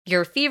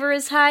Your fever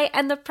is high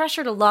and the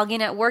pressure to log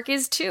in at work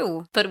is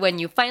too. But when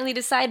you finally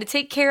decide to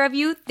take care of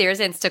you, there's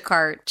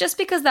Instacart. Just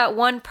because that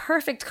one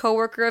perfect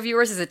coworker of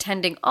yours is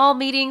attending all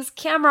meetings,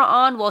 camera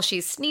on while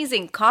she's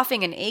sneezing,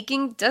 coughing, and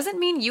aching, doesn't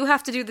mean you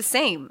have to do the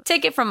same.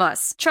 Take it from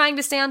us. Trying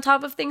to stay on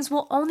top of things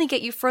will only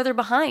get you further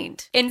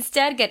behind.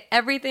 Instead, get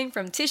everything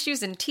from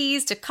tissues and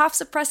teas to cough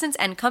suppressants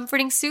and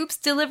comforting soups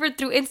delivered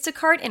through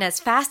Instacart in as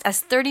fast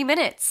as 30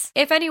 minutes.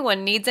 If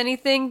anyone needs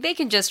anything, they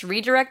can just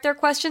redirect their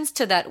questions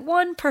to that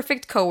one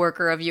perfect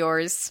coworker of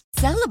yours.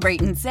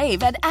 Celebrate and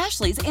save at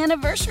Ashley's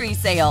Anniversary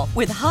Sale.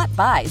 With Hot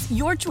Buys,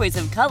 your choice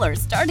of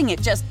colors starting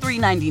at just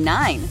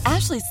 $3.99.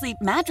 Ashley Sleep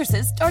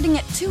mattresses starting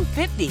at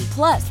 $2.50.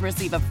 Plus,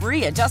 receive a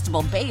free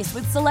adjustable base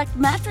with select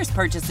mattress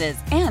purchases.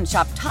 And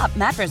shop top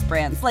mattress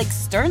brands like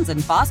Stearns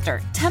 &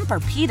 Foster,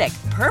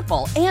 Tempur-Pedic,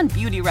 Purple, and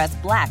Beautyrest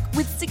Black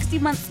with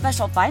 60-month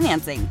special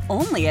financing.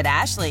 Only at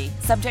Ashley.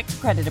 Subject to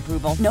credit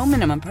approval. No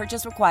minimum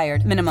purchase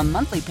required. Minimum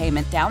monthly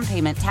payment, down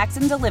payment, tax,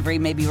 and delivery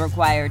may be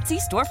required. See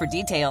store for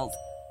details.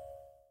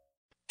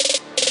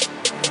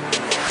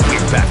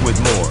 Back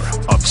with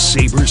more of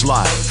Sabres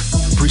Live,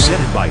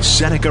 presented by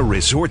Seneca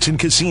Resorts and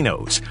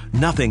Casinos.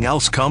 Nothing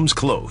else comes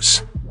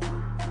close.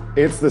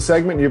 It's the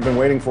segment you've been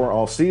waiting for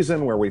all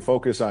season, where we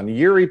focus on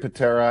Jiri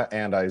Patera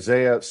and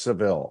Isaiah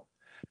Seville.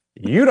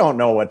 You don't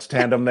know what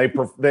tandem they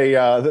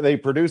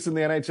produce in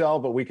the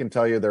NHL, but we can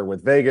tell you they're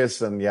with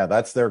Vegas, and yeah,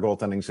 that's their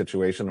goaltending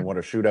situation, and what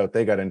a shootout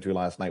they got into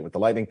last night with the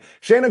Lightning.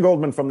 Shayna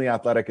Goldman from The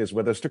Athletic is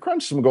with us to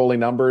crunch some goalie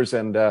numbers,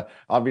 and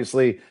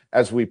obviously,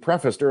 as we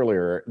prefaced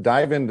earlier,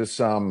 dive into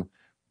some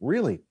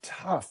really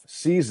tough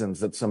seasons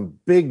that some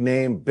big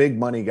name, big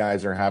money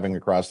guys are having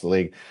across the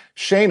league.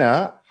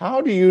 Shayna,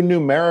 how do you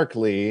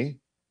numerically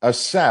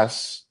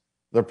assess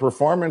the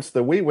performance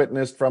that we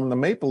witnessed from the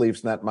Maple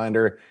Leafs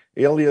netminder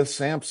Ilya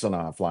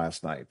Samsonov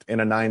last night in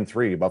a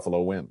 9-3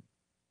 Buffalo win?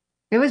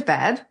 It was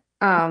bad.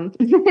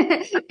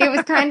 It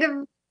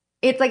was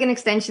it's like an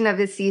extension of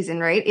his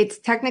season, right? It's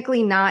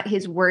technically not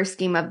his worst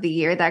game of the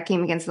year that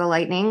came against the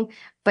Lightning,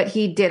 but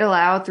he did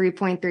allow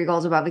 3.3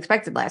 goals above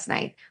expected last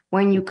night.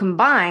 When you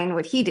combine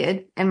what he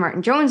did and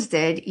Martin Jones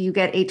did, you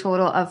get a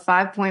total of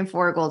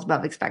 5.4 goals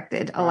above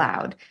expected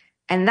allowed.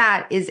 And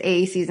that is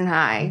a season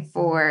high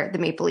for the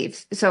Maple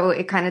Leafs. So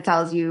it kind of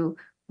tells you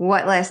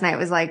what last night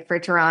was like for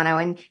Toronto.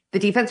 And the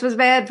defense was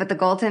bad, but the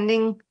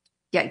goaltending,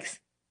 yikes.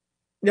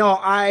 No,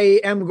 I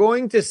am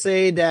going to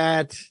say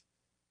that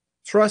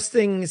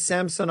trusting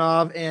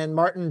Samsonov and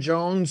Martin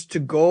Jones to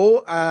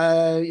go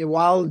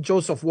while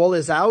Joseph Woll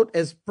is out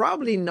is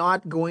probably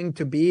not going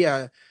to be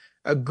a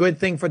good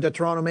thing for the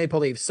Toronto Maple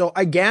Leafs. So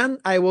again,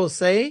 I will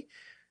say,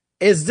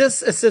 is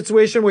this a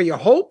situation where you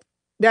hope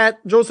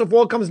that Joseph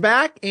Woll comes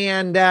back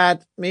and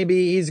that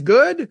maybe he's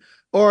good?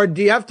 Or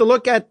do you have to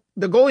look at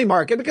the goalie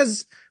market?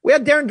 Because we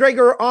had Darren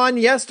Dreger on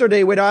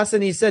yesterday with us,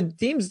 and he said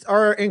teams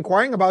are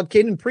inquiring about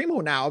Caden Primo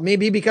now,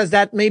 maybe because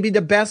that may be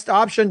the best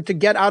option to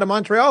get out of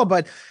Montreal.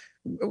 But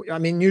I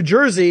mean, New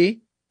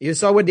Jersey, you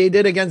saw what they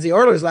did against the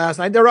Oilers last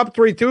night. They're up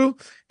 3-2.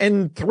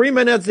 In 3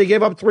 minutes, they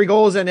gave up 3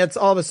 goals, and it's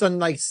all of a sudden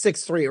like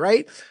 6-3,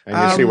 right? And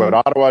you see what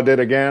Ottawa did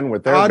again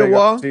with their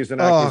big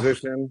season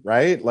acquisition,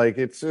 right? Like,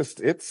 it's a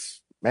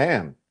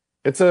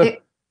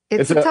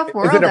tough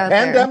world. Is it a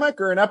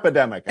pandemic or an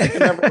epidemic? I can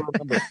never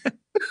remember.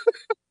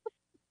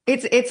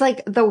 It's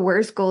like the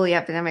worst goalie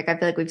epidemic I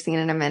feel like we've seen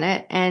in a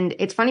minute. And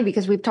it's funny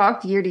because we've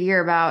talked year to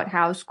year about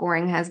how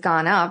scoring has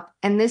gone up.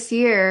 And this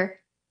year,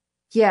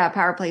 yeah,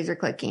 power plays are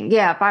clicking.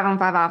 Yeah,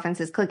 5-on-5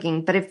 offense is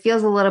clicking, but it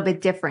feels a little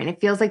bit different.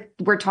 It feels like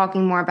we're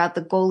talking more about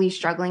the goalie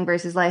struggling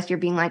versus last year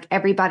being like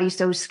everybody's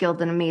so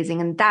skilled and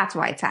amazing, and that's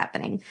why it's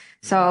happening.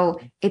 So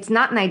it's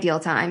not an ideal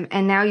time.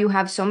 And now you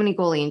have so many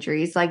goalie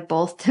injuries, like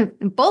both of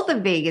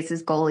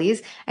Vegas's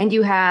goalies, and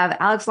you have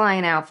Alex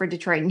Lyon out for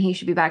Detroit, and he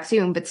should be back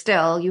soon. But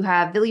still, you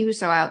have Ville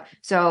Husso out.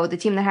 So the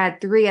team that had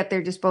 3 at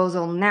their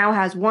disposal now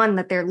has 1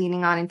 that they're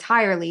leaning on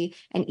entirely.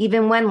 And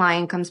even when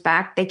Lyon comes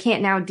back, they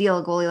can't now deal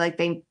a goalie like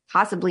they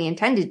possibly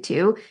intended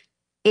to.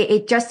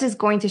 It just is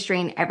going to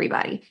strain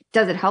everybody.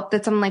 Does it help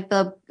that someone like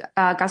the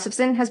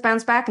Gustafsson has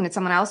bounced back and it's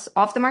someone else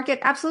off the market?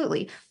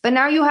 Absolutely. But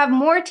now you have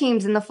more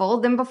teams in the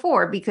fold than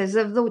before because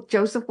of the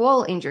Joseph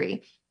Woll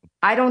injury.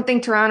 I don't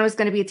think Toronto is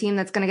going to be a team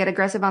that's going to get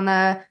aggressive on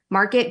the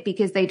market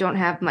because they don't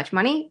have much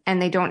money and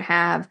they don't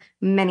have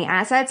many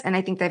assets. And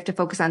I think they have to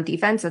focus on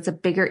defense. That's a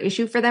bigger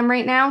issue for them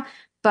right now.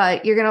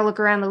 But you're going to look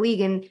around the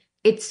league and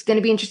it's going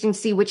to be interesting to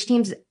see which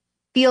teams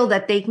feel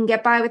that they can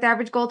get by with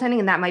average goaltending.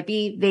 And that might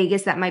be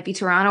Vegas, that might be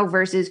Toronto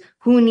versus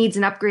who needs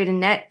an upgrade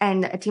in net.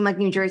 And a team like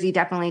New Jersey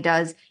definitely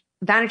does.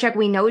 Vanacek,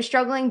 we know is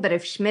struggling, but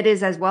if Schmidt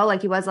is as well,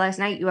 like he was last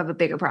night, you have a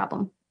bigger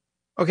problem.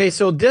 Okay,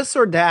 so this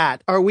or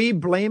that, are we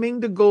blaming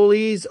the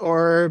goalies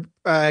or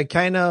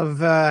applauding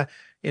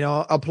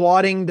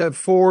the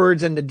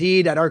forwards and the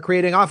D that are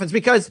creating offense?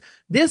 Because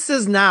this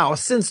is now,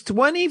 since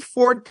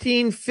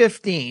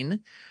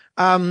 2014-15,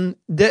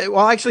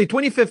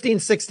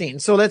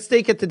 2015-16. So let's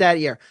take it to that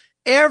year.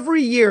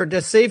 every year,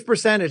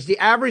 the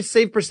average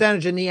save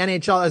percentage in the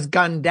NHL has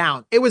gone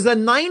down. It was a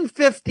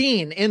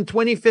 915 in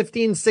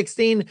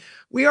 2015-16.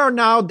 We are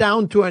now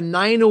down to a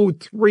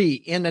 903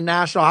 in the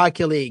National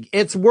Hockey League.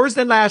 It's worse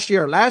than last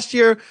year. Last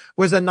year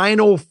was a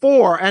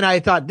 904, and I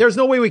thought there's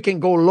no way we can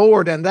go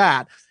lower than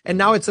that. And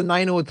now it's a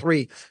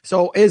 903.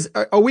 So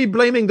are we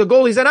blaming the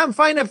goalies? And I'm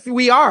fine if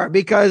we are,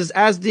 because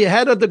as the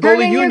head of the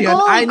goalie union,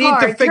 I need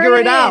to figure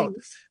it out.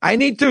 I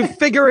need to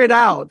figure it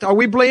out. Are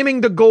we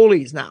blaming the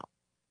goalies now?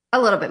 A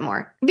little bit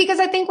more,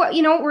 because I think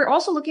we're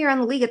also looking around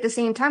the league at the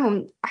same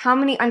time. How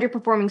many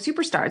underperforming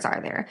superstars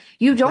are there?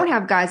 You don't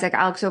have guys like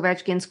Alex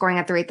Ovechkin scoring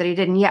at the rate that he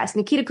did. And yes,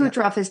 Nikita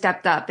Kucherov has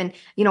stepped up, and,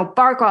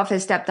 Barkov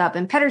has stepped up,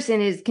 and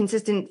Pettersson is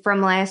consistent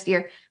from last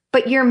year.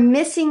 But you're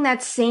missing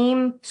that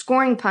same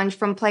scoring punch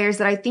from players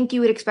that I think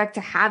you would expect to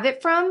have it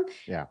from.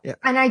 Yeah.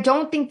 And I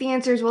don't think the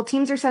answer is, well,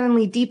 teams are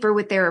suddenly deeper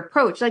with their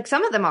approach. Like,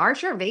 some of them are.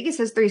 Sure, Vegas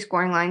has 3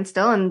 scoring lines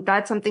still, and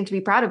that's something to be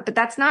proud of. But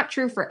that's not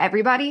true for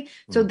everybody.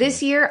 So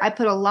this year, I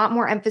put a lot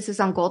more emphasis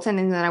on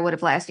goaltending than I would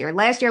have last year.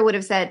 Last year, I would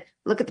have said,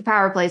 look at the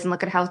power plays and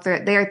look at how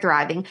they're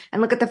thriving,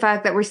 and look at the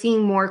fact that we're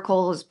seeing more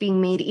goals being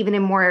made even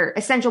in more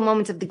essential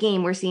moments of the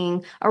game. We're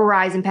seeing a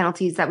rise in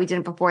penalties that we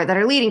didn't before that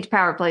are leading to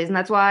power plays. And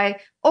that's why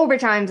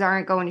overtimes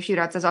aren't going to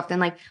shootouts as often.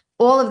 Like,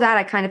 all of that,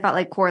 I kind of felt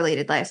like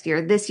correlated last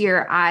year. This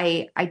year,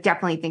 I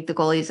definitely think the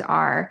goalies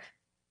are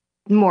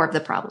more of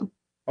the problem.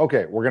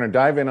 Okay, we're going to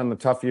dive in on the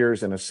tough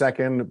years in a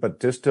second, but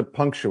just to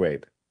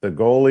punctuate the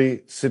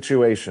goalie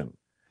situation,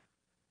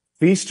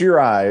 feast your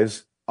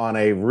eyes on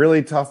a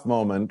really tough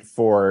moment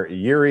for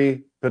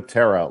Jiri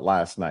Patera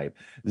last night.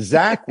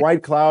 Zach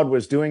Whitecloud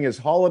was doing his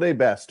holiday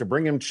best to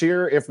bring him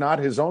cheer, if not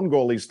his own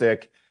goalie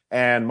stick.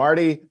 And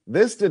Marty,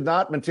 this did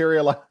not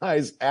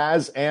materialize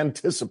as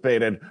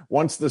anticipated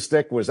once the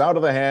stick was out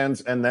of the hands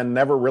and then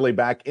never really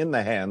back in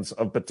the hands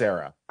of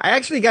Patera. I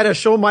actually got to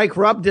show Mike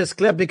Rupp this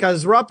clip,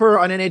 because Rupper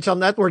on NHL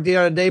Network the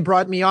other day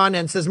brought me on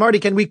and says, Marty,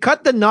 can we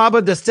cut the knob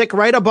of the stick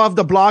right above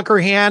the blocker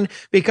hand?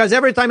 Because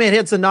every time it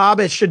hits the knob,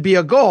 it should be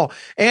a goal.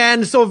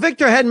 And so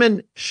Victor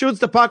Hedman shoots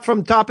the puck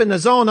from top in the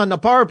zone on the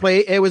power play.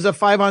 It was a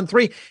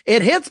 5-on-3.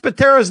 It hits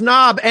Patera's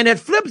knob and it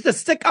flips the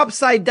stick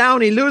upside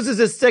down. He loses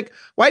his stick.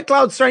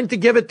 Whitecloud's trying to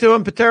give it to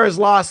him. Patera's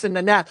lost in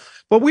the net.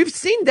 But we've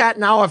seen that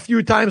now a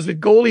few times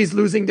with goalies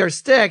losing their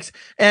sticks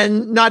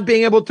and not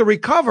being able to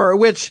recover,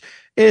 which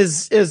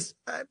is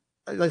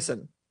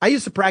listen, I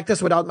used to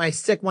practice without my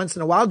stick once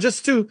in a while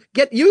just to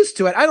get used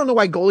to it. I don't know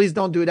why goalies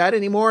don't do that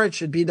anymore. It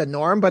should be the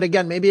norm. But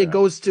again, maybe it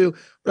goes to,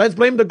 let's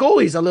blame the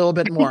goalies a little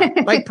bit more.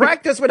 Like,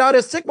 practice without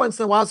a stick once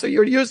in a while so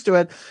you're used to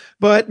it.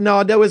 But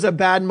no, that was a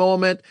bad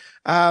moment.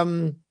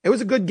 It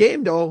was a good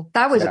game, though.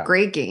 That was a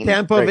great game.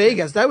 Tampa,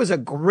 Vegas. That was a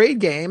great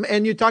game.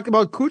 And you talk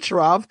about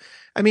Kucherov.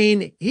 I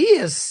mean, he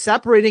is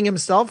separating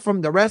himself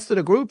from the rest of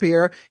the group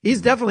here.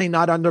 He's definitely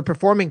not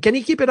underperforming. Can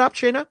he keep it up,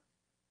 Shayna?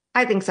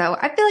 I think so.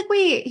 I feel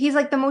like he's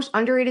like the most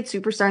underrated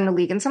superstar in the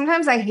league. And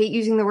sometimes I hate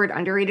using the word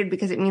underrated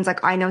because it means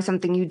like I know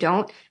something you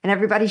don't, and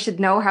everybody should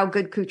know how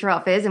good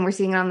Kucherov is, and we're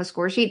seeing it on the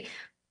score sheet.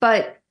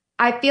 But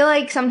I feel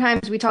like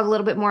sometimes we talk a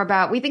little bit more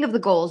about, we think of the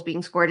goals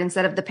being scored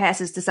instead of the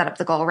passes to set up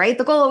the goal, right?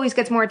 The goal always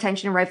gets more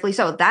attention, and rightfully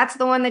so. That's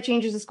the one that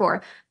changes the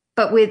score.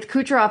 But with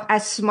Kucherov,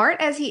 as smart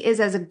as he is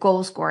as a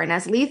goal scorer and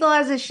as lethal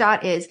as his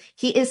shot is,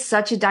 he is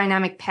such a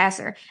dynamic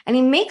passer. And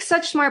he makes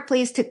such smart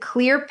plays to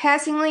clear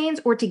passing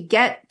lanes or to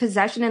get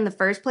possession in the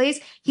first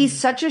place. He's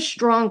such a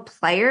strong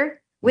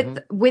player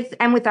with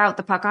and without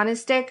the puck on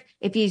his stick.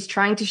 If he's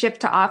trying to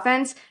shift to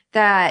offense,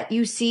 that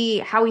you see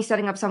how he's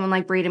setting up someone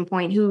like Braden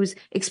Point, who's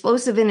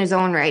explosive in his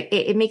own right.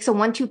 It makes a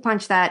 1-2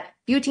 punch that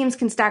few teams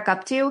can stack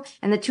up to.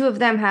 And the two of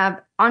them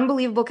have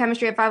unbelievable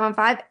chemistry at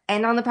 5-on-5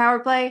 and on the power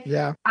play.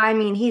 Yeah. I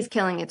mean, he's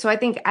killing it. So I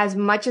think as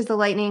much as the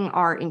Lightning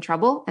are in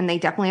trouble, and they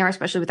definitely are,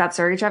 especially without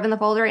Sergachev in the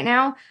fold right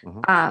now,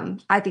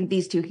 I think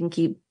these two can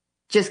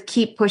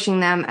keep pushing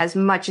them as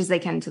much as they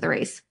can to the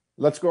race.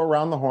 Let's go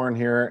around the horn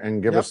here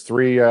and give us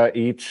three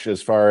each,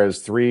 as far as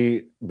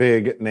three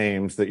big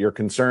names that you're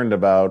concerned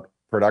about: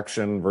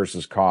 production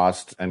versus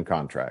cost and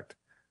contract.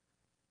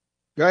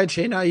 Go ahead,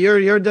 Shayna.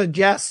 You're the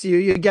guest.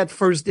 You get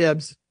first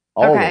dibs.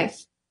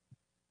 Always.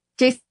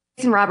 Okay.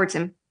 Jason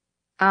Robertson.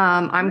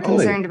 I'm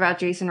concerned about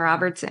Jason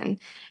Robertson.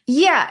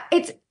 Yeah,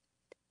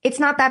 it's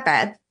not that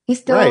bad. He's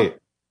still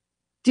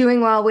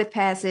doing well with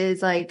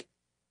passes. Like,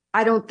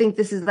 I don't think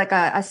this is like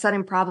a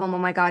sudden problem. Oh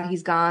my God,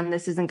 he's gone.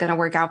 This isn't going to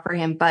work out for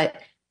him. But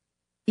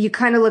you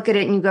kind of look at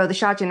it and you go, the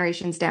shot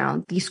generation's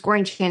down. The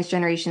scoring chance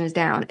generation is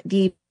down.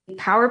 The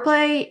power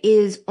play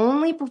is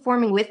only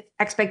performing with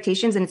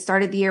expectations, and it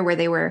started the year where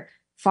they were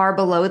far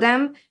below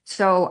them.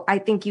 So I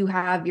think you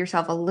have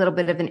yourself a little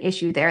bit of an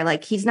issue there.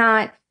 Like, he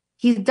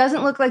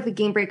doesn't look like the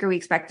game breaker we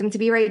expect him to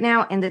be right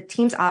now. And the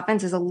team's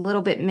offense is a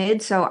little bit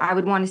mid. So I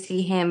would want to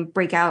see him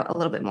break out a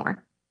little bit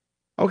more.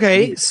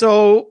 Okay,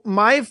 so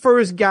my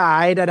first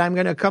guy that I'm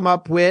going to come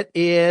up with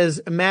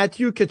is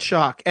Matthew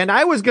Tkachuk. And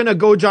I was going to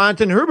go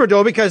Jonathan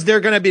Huberdeau because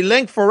they're going to be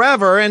linked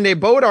forever and they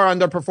both are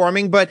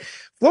underperforming. But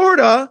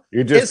Florida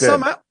You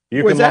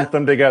can lump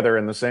them together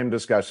in the same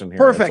discussion here.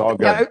 Perfect. It's all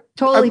good. Yeah,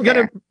 totally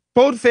fair.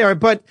 both fair,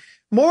 but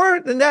more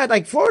than that,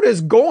 like Florida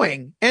is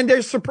going, and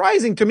they're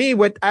surprising to me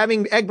with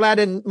having Ekblad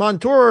and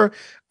Montour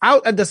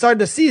out at the start of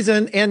the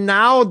season, and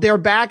now they're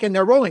back and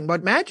they're rolling.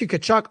 But Matthew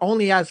Tkachuk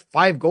only has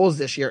 5 goals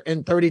this year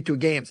in 32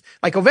 games.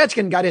 Like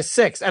Ovechkin got his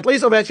 6. At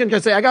least Ovechkin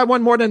can say, I got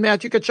one more than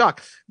Matthew Tkachuk.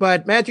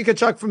 But Matthew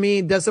Tkachuk, for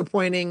me,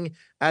 disappointing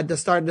at the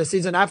start of the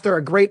season after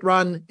a great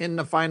run in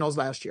the finals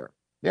last year.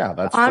 Yeah,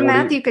 that's on 40.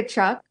 Matthew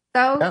Tkachuk,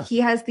 though. Yeah.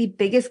 He has the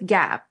biggest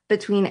gap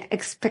between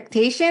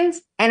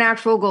expectations and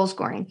actual goal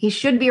scoring. He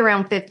should be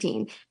around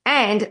 15,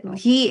 and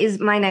he is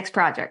my next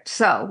project.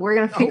 So we're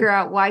going to figure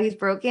out why he's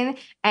broken.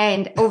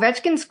 And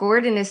Ovechkin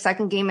scored in his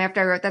second game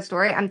after I wrote that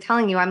story. I'm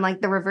telling you, I'm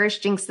like the reverse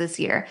jinx this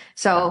year.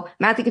 So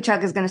Matthew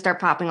Tkachuk is going to start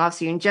popping off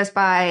soon just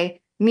by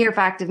mere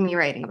fact of me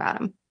writing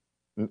about him.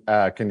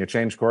 Can you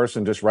change course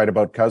and just write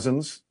about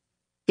Cousins?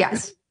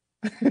 Yes.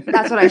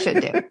 That's what I should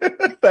do.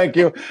 Thank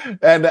you.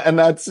 And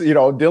that's,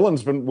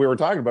 Dylan's we were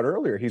talking about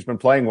earlier, he's been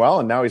playing well,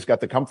 and now he's got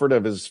the comfort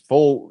of his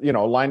full,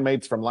 line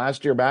mates from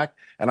last year back.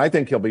 And I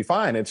think he'll be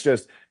fine. It's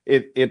just,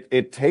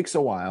 it takes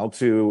a while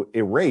to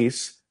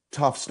erase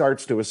tough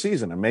starts to a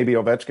season. And maybe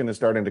Ovechkin is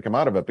starting to come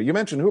out of it. But you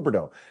mentioned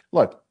Huberdeau.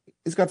 Look,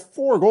 he's got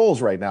 4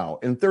 goals right now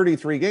in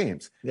 33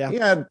 games. Yeah. He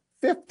had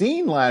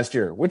 15 last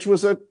year, which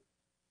was a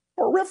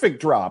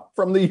horrific drop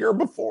from the year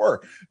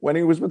before when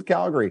he was with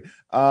Calgary.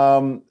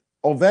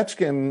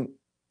 Ovechkin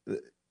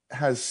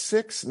has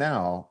 6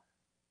 now.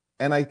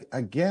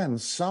 And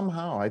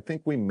somehow I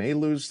think we may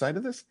lose sight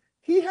of this.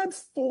 He had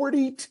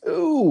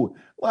 42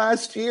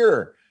 last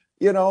year,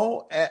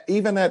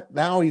 even at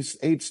now he's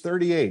age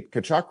 38.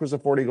 Tkachuk was a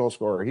 40-goal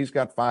scorer. He's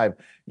got 5.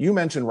 You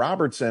mentioned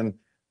Robertson.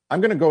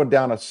 I'm going to go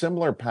down a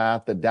similar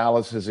path that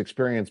Dallas has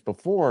experienced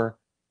before,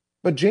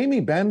 but Jamie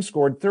Benn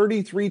scored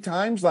 33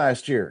 times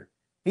last year.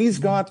 He's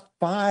got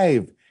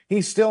 5.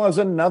 He still has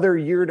another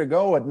year to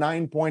go at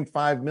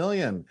 $9.5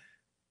 million.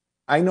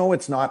 I know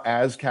it's not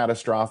as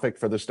catastrophic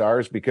for the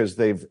Stars because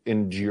they've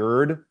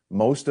endured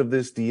most of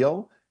this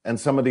deal, and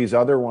some of these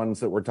other ones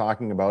that we're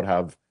talking about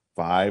have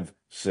 5,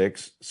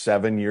 6,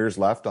 7 years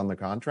left on the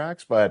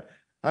contracts. But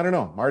I don't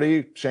know,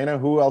 Marty, Shayna,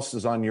 who else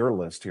is on your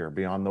list here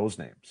beyond those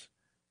names?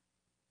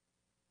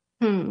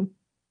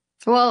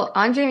 Well,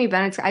 on Jamie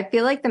Benn, I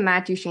feel like the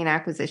Matt Duchene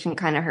acquisition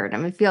kind of hurt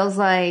him. It feels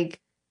like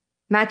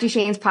Matt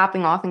Duchene's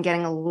popping off and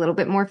getting a little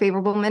bit more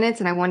favorable minutes,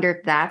 and I wonder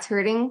if that's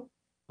hurting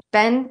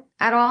Ben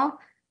at all.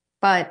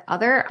 But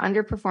other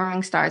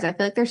underperforming Stars, I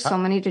feel like there's so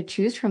many to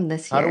choose from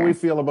this year. How do we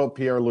feel about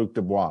Pierre-Luc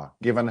Dubois,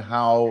 given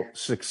how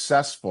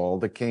successful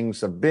the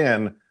Kings have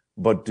been?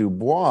 But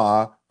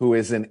Dubois, who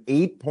is an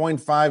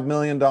 $8.5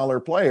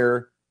 million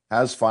player,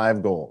 has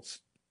 5 goals.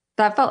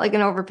 That felt like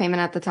an overpayment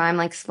at the time,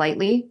 like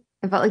slightly.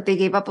 It felt like they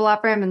gave up a lot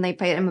for him and they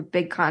paid him a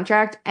big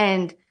contract.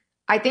 And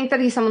I think that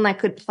he's someone that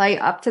could play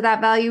up to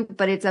that value,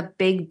 but it's a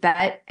big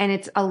bet. And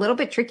it's a little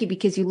bit tricky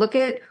because you look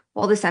at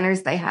all the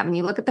centers they have and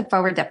you look at the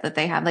forward depth that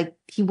they have, like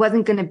he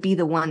wasn't going to be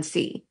the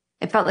 1C.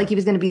 It felt like he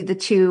was going to be the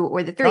 2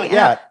 or the 3. Not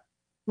yet.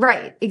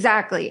 Right,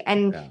 exactly.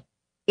 And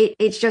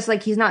it's just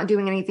like he's not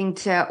doing anything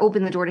to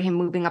open the door to him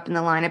moving up in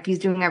the lineup. He's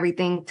doing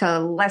everything to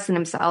lessen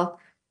himself.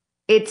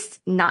 It's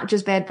not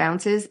just bad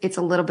bounces. It's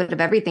a little bit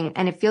of everything.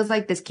 And it feels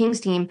like this Kings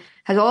team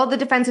has all the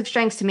defensive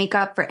strengths to make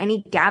up for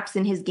any gaps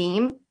in his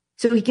game.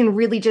 So he can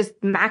really just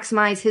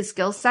maximize his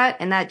skill set.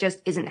 And that just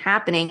isn't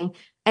happening.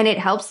 And it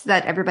helps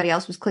that everybody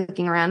else was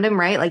clicking around him,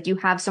 right? Like you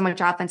have so much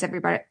offense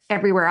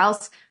everywhere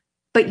else,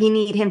 but you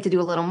need him to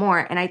do a little more.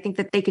 And I think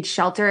that they could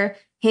shelter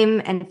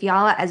him and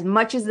Fiala as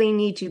much as they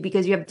need to,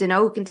 because you have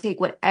Danault who can take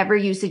whatever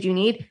usage you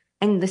need.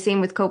 And the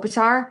same with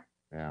Kopitar.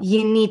 Yeah.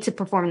 You need to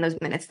perform in those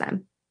minutes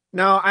then.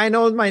 No, I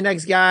know my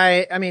next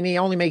guy. I mean, he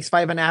only makes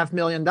 $5.5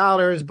 million,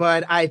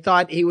 but I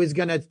thought he was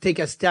going to take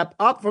a step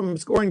up from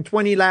scoring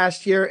 20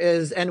 last year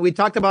and we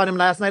talked about him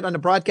last night on the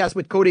broadcast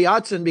with Cody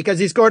Hudson because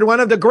he scored one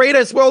of the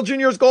greatest World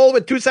Juniors goal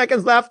with 2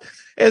 seconds left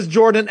is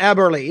Jordan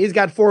Eberle. He's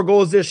got 4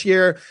 goals this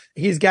year.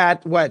 He's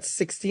got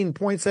 16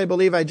 points, I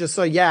believe. I just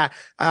saw. Yeah.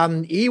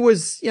 He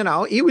was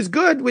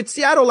good with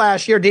Seattle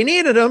last year. They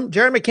needed him.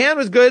 Jared McCann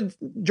was good.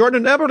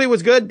 Jordan Eberle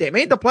was good. They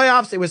made the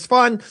playoffs. It was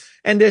fun.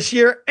 And this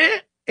year,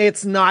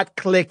 it's not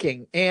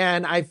clicking.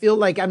 And I feel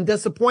like I'm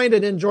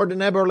disappointed in Jordan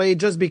Eberle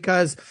just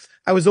because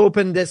I was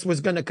hoping this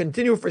was going to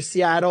continue for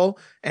Seattle.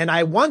 And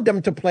I want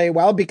them to play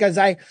well because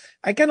I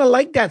kind of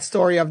like that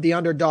story of the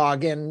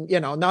underdog. And,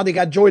 now they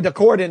got Joey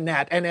Daccord in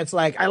that. And it's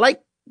like, I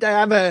like to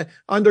have a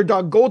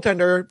underdog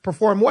goaltender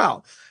perform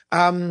well.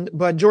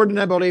 But Jordan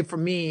Eberle for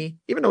me,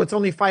 even though it's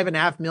only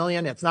 $5.5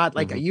 million, it's not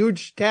like a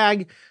huge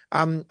tag.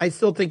 I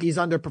still think he's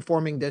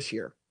underperforming this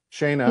year.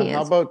 Shayna,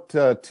 how about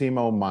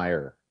Timo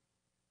Meier?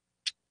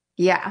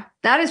 Yeah,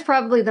 that is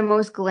probably the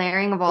most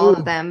glaring of all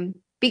of them,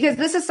 because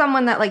this is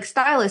someone that, like,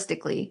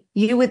 stylistically,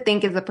 you would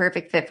think is the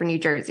perfect fit for New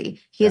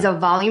Jersey. He is a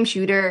volume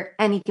shooter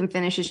and he can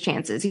finish his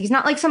chances. He's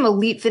not like some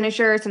elite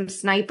finisher, some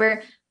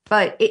sniper,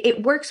 but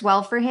it works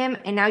well for him.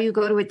 And now you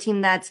go to a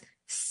team that's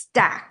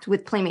stacked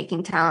with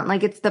playmaking talent.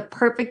 Like, it's the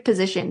perfect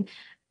position.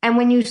 And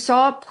when you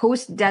saw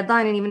post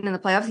deadline and even in the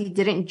playoffs, he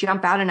didn't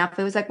jump out enough.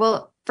 It was like,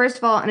 well, first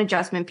of all, an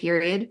adjustment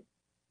period.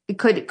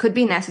 it could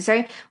be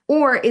necessary?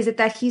 Or is it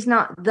that he's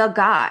not the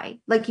guy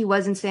like he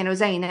was in San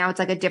Jose? Now it's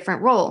like a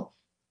different role.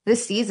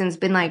 This season's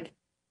been like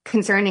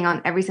concerning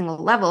on every single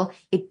level.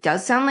 It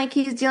does sound like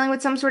he's dealing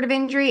with some sort of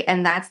injury,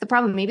 and that's the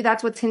problem. Maybe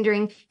that's what's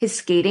hindering his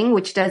skating,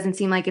 which doesn't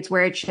seem like it's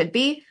where it should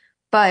be.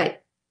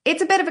 But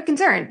it's a bit of a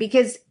concern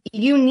because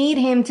you need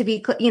him to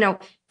be,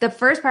 the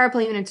first power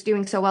play unit's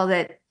doing so well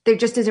that there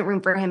just isn't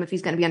room for him if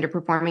he's going to be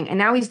underperforming. And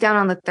now he's down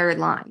on the third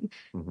line.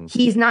 Mm-hmm.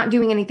 He's not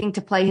doing anything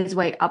to play his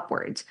way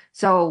upwards.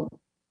 So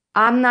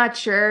I'm not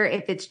sure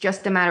if it's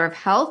just a matter of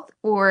health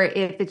or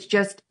if it's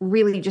just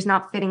really just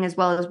not fitting as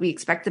well as we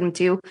expected him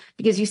to,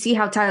 because you see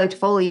how Tyler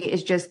Toffoli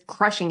is just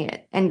crushing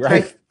it. And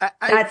right.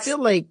 I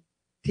feel like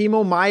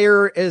Timo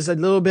Meier is a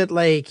little bit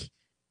like,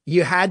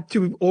 you had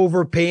to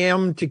overpay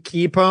him to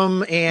keep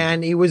him,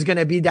 and he was going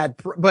to be that,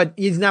 but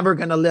he's never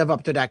going to live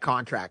up to that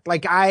contract.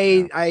 Like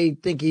I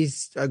think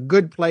he's a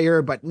good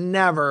player, but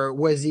never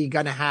was he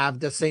going to have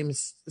the same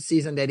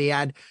season that he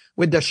had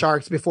with the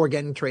Sharks before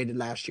getting traded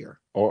last year.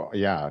 Oh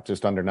yeah,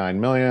 just under $9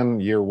 million,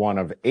 year 1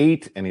 of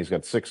 8, and he's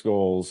got 6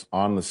 goals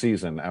on the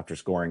season after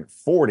scoring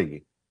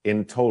 40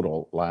 in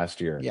total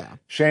last year. Yeah.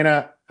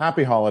 Shayna,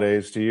 happy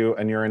holidays to you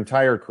and your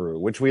entire crew,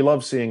 which we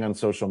love seeing on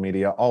social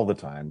media all the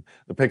time.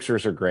 The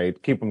pictures are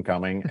great. Keep them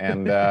coming.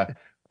 And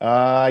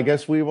I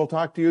guess we will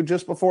talk to you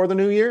just before the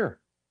new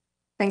year.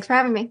 Thanks for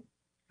having me.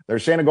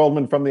 There's Shayna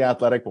Goldman from The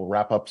Athletic. We'll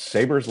wrap up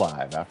Sabres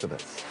Live after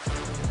this.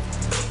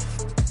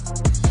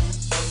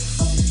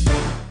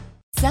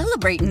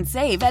 Celebrate and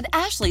save at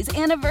Ashley's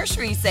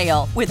Anniversary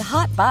Sale. With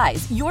Hot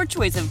Buys, your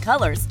choice of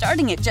colors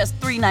starting at just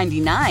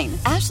 $3.99.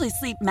 Ashley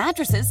Sleep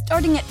mattresses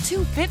starting at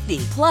 $2.50.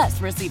 Plus,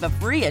 receive a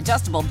free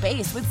adjustable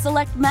base with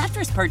select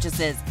mattress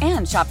purchases.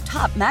 And shop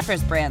top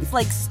mattress brands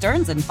like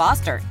Stearns &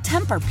 Foster,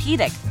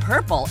 Tempur-Pedic,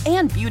 Purple,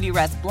 and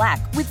Beautyrest Black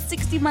with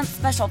 60-month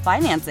special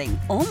financing.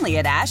 Only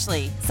at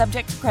Ashley.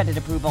 Subject to credit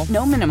approval.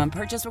 No minimum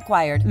purchase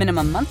required.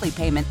 Minimum monthly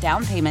payment,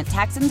 down payment,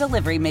 tax, and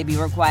delivery may be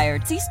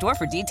required. See store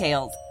for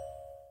details.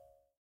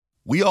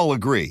 We all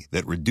agree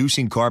that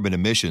reducing carbon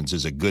emissions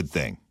is a good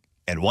thing.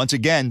 And once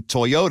again,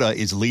 Toyota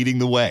is leading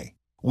the way.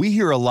 We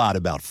hear a lot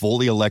about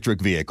fully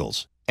electric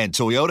vehicles, and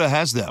Toyota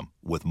has them,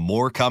 with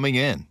more coming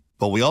in.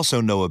 But we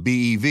also know a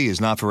BEV is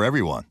not for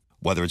everyone,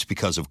 whether it's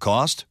because of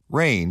cost,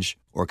 range,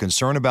 or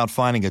concern about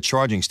finding a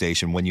charging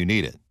station when you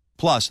need it.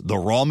 Plus, the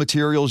raw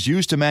materials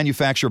used to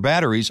manufacture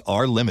batteries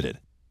are limited.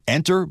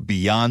 Enter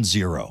Beyond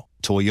Zero,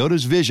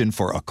 Toyota's vision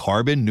for a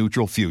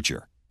carbon-neutral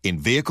future. In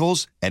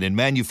vehicles and in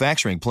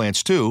manufacturing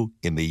plants, too,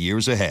 in the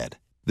years ahead.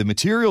 The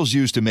materials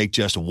used to make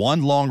just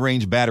one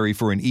long-range battery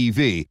for an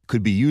EV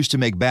could be used to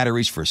make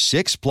batteries for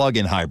 6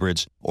 plug-in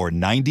hybrids or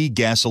 90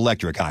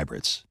 gas-electric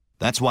hybrids.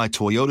 That's why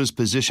Toyota's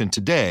position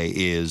today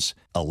is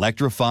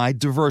electrified,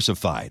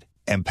 diversified,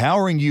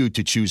 empowering you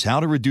to choose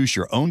how to reduce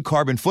your own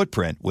carbon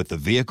footprint with the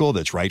vehicle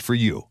that's right for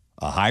you,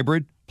 a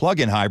hybrid,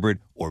 plug-in hybrid,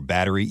 or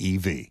battery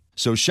EV.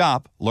 So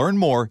shop, learn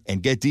more,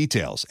 and get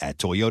details at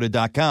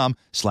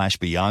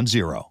toyota.com/beyond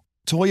zero.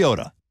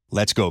 Toyota,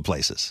 let's go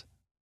places.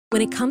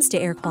 When it comes to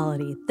air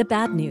quality, the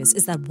bad news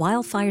is that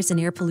wildfires and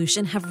air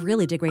pollution have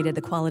really degraded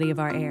the quality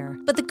of our air.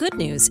 But the good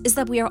news is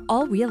that we are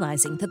all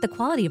realizing that the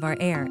quality of our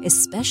air,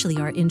 especially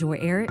our indoor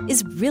air,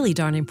 is really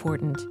darn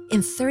important.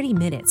 In 30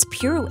 minutes,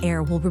 Puro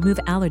Air will remove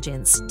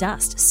allergens,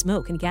 dust,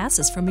 smoke, and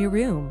gases from your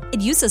room.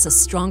 It uses a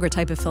stronger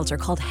type of filter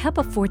called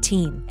HEPA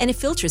 14, and it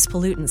filters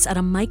pollutants at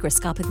a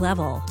microscopic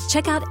level.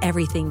 Check out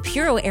everything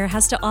Puro Air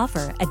has to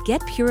offer at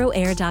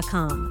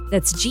getpuroair.com.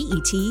 That's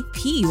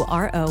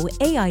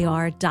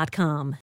GETPUROAIR.com.